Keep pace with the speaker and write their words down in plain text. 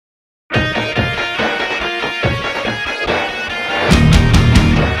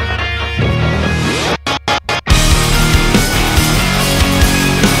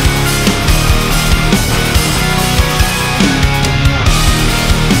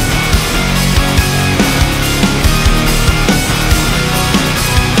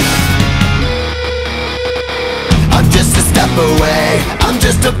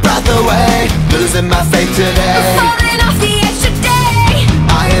away, losing my faith today. Falling off the edge today.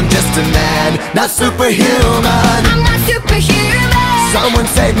 I am just a man, not superhuman. I'm not superhuman. Someone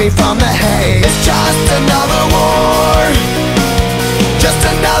save me from the haze. It's just another war, just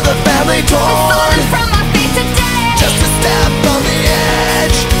another family torn. Falling from my feet today. Just a step on the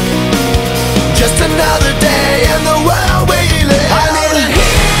edge, just another day in the world we live. I need a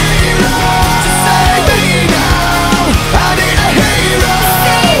hero to save me now. I need a hero.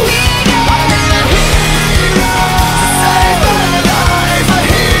 Save me now. I need a hero to save my life. A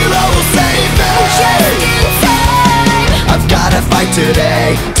hero will save me. Just in time. I've gotta fight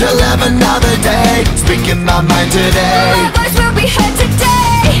today to live another day, speaking my mind today. My voice will be heard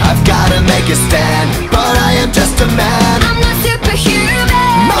today. I've gotta make a stand, but I am just a man. I'm not superhuman.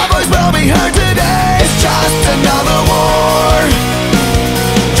 My voice will be heard today. It's just another war,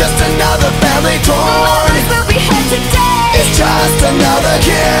 just another family My torn. voice will be heard today. It's just another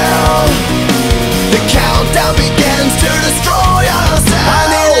kill. The countdown begins to destroy ourselves. I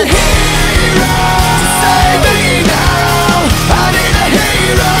need a hero to save me now. I need a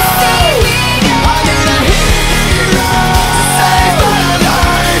hero. Save me now. I need a hero to save my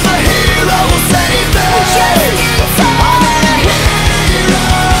life. A hero will save me. Just in time. I need a hero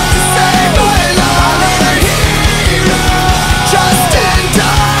to save my life. I need a hero just in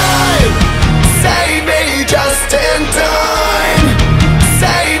time. Save me just in time.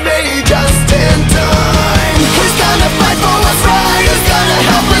 Save me just in time. Who's gonna fight for what's right? Who's gonna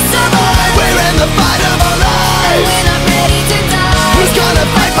help us survive? We're in the fight of our lives. We're not ready to die. Who's gonna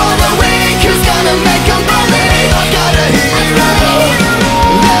fight for the weak? Who's gonna make them believe? I've got a hero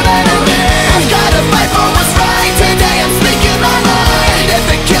living in me. I've gotta fight for what's right. Today I'm speaking my mind. If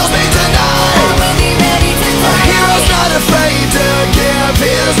it kills me I tonight, will be ready to a die. hero's not afraid to give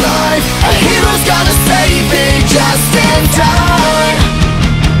his life. A hero's gonna save me just in time.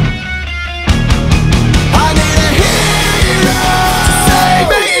 I need a hero to save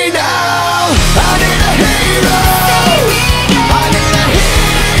me now. I need a hero. Save me now. I need a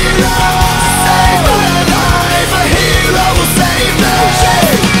hero to save my life. A hero will save me.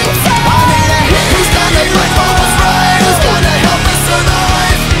 I need a hero who's gonna fight for what's right. Who's gonna help us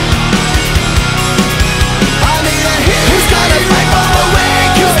survive? I need a hero who's gonna fight for the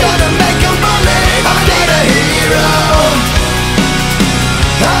weak. Who's gonna make them believe? I need a hero.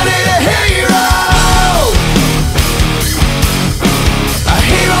 I need a hero. A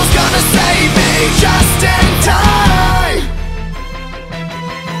hero's gonna save me just in time.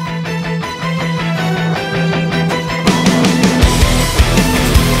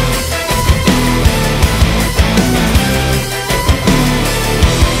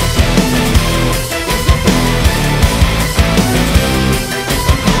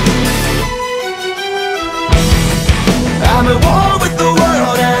 I'm at war with the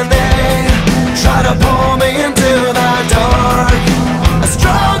world and they try to pull me into the dark. I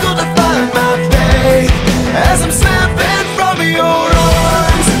struggle to find my faith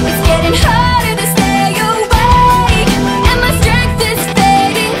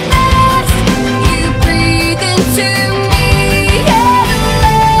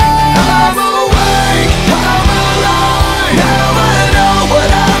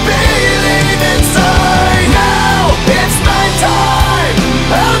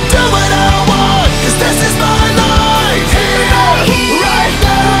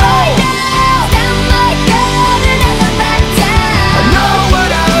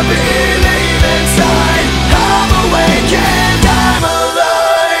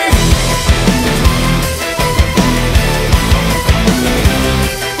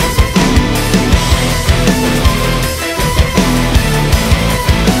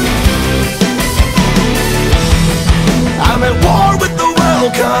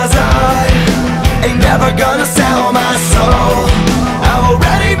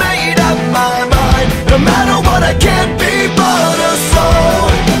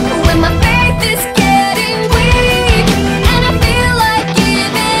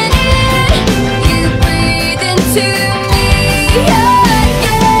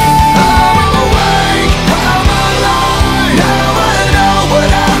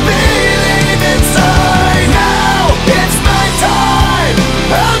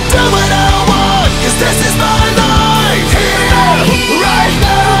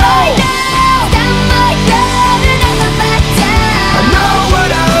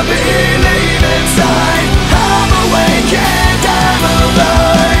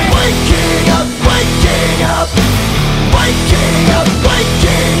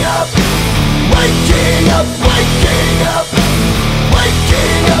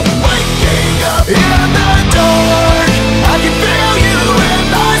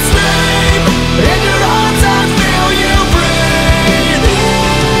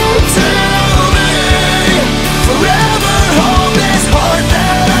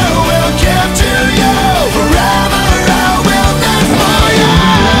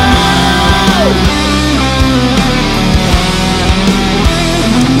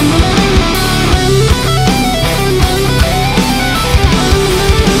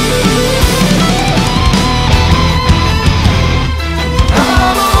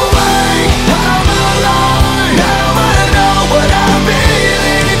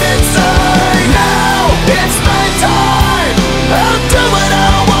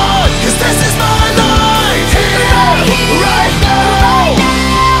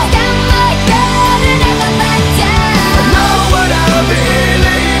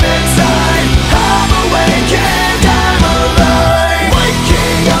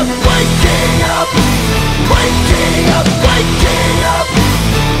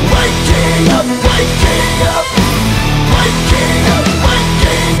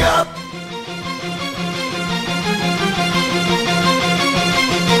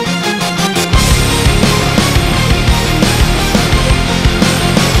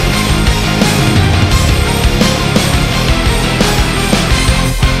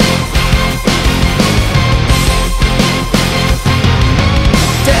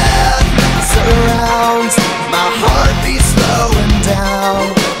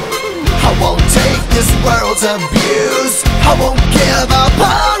was abused. I won't give up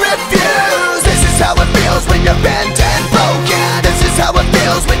or refuse. This is how it feels when you're bent and broken. This is how it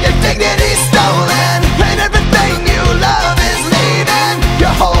feels when your dignity's stolen and everything you love is leaving. You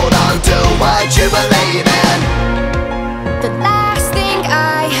hold on to what you believe in. The last thing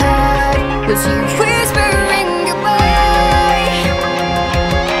I heard was you whispering goodbye,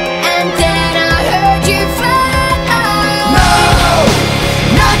 and then I heard you fly. No,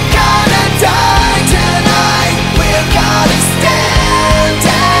 not gonna die tonight. We're gonna stand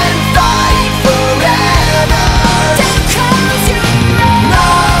and fight forever. Don't close your eyes. No,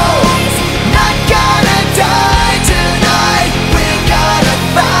 not gonna die tonight. We're gonna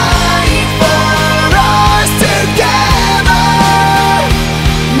fight for us together.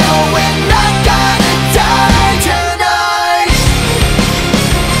 No, we're not gonna die tonight.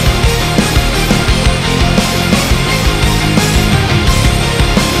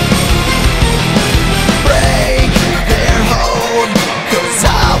 Break their hold, 'cause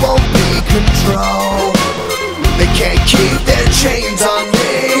I won't be controlled. They can't keep their chains on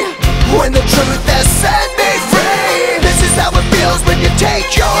me when the truth has set me free. This is how it feels when you take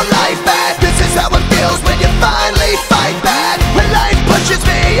your life back. This is how it feels when you finally fight back. When life pushes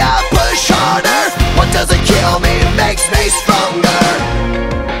me, I push harder. What doesn't kill me makes me stronger.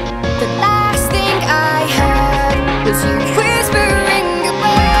 The last thing I heard was you whispering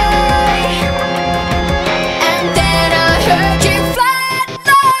goodbye, and then I heard you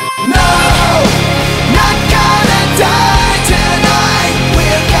flatline. No, not gonna die tonight.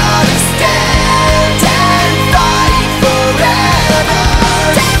 We're gonna stand and fight forever.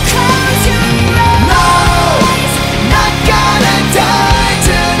 Don't close your No, eyes. not gonna die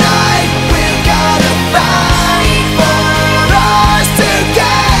tonight. We're gonna fight for us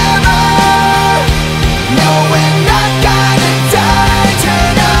together. No, we're not gonna die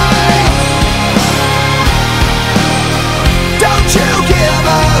tonight. Don't you give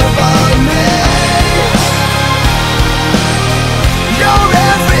up on me. You're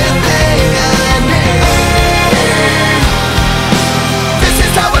everything I need. This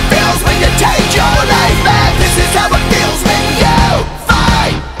is how it feels when you take your life back. This is how it feels when you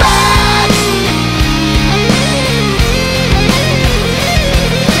fight back.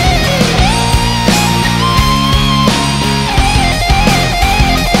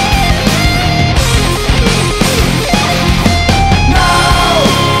 No,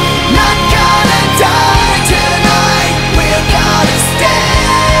 not gonna die tonight. We're gonna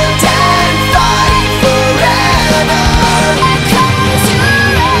stand and fight forever. Close your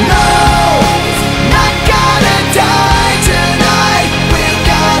eyes. No, not gonna die tonight. We're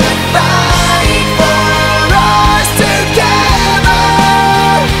gonna fight for us together.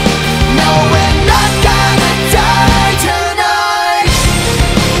 No, we're not gonna die tonight.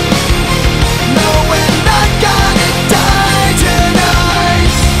 No, we're not gonna die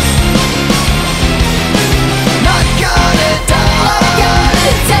tonight. Not gonna die.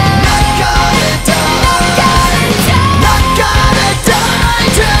 Not gonna die. Not gonna die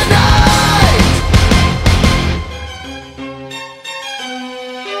tonight.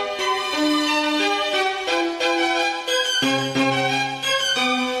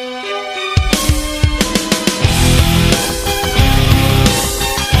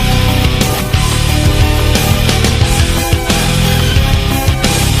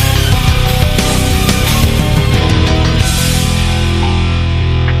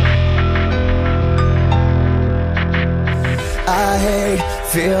 I hate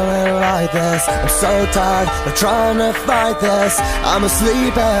feeling like this. I'm so tired of trying to fight this. I'm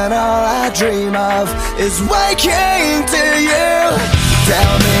asleep and all I dream of is waking to you.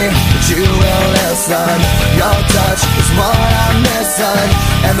 Tell me that you will listen. Your touch is what I'm missing,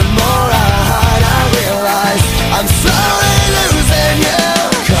 and the more I hide, I realize I'm slowly losing you.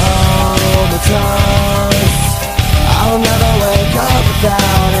 Comatose, I'll never wake up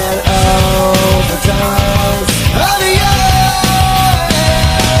without an overdose of you.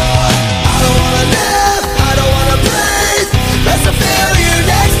 I don't wanna live, I don't wanna breathe unless I feel you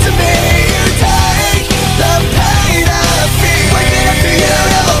next to me. You take the pain I feel. Waking up to you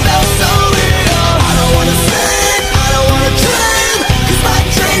never felt so real. I don't wanna sleep, I don't wanna dream, 'cause my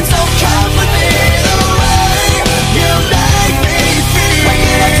dreams don't come with me the way you make me feel.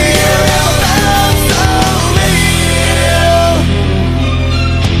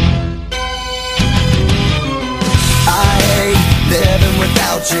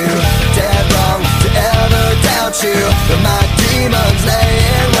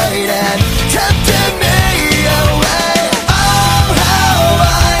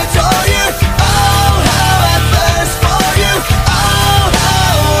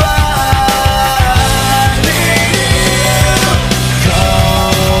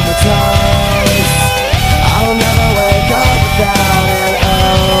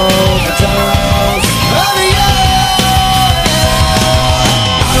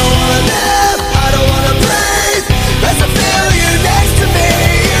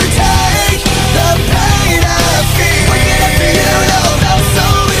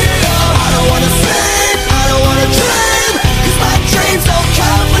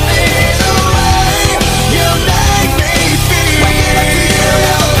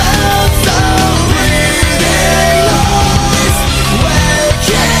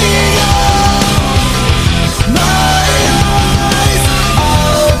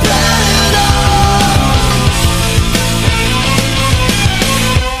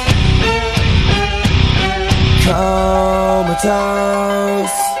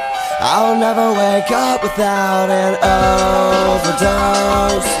 comatose. I'll never wake up without an overdose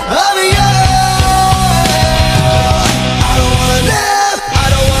of you.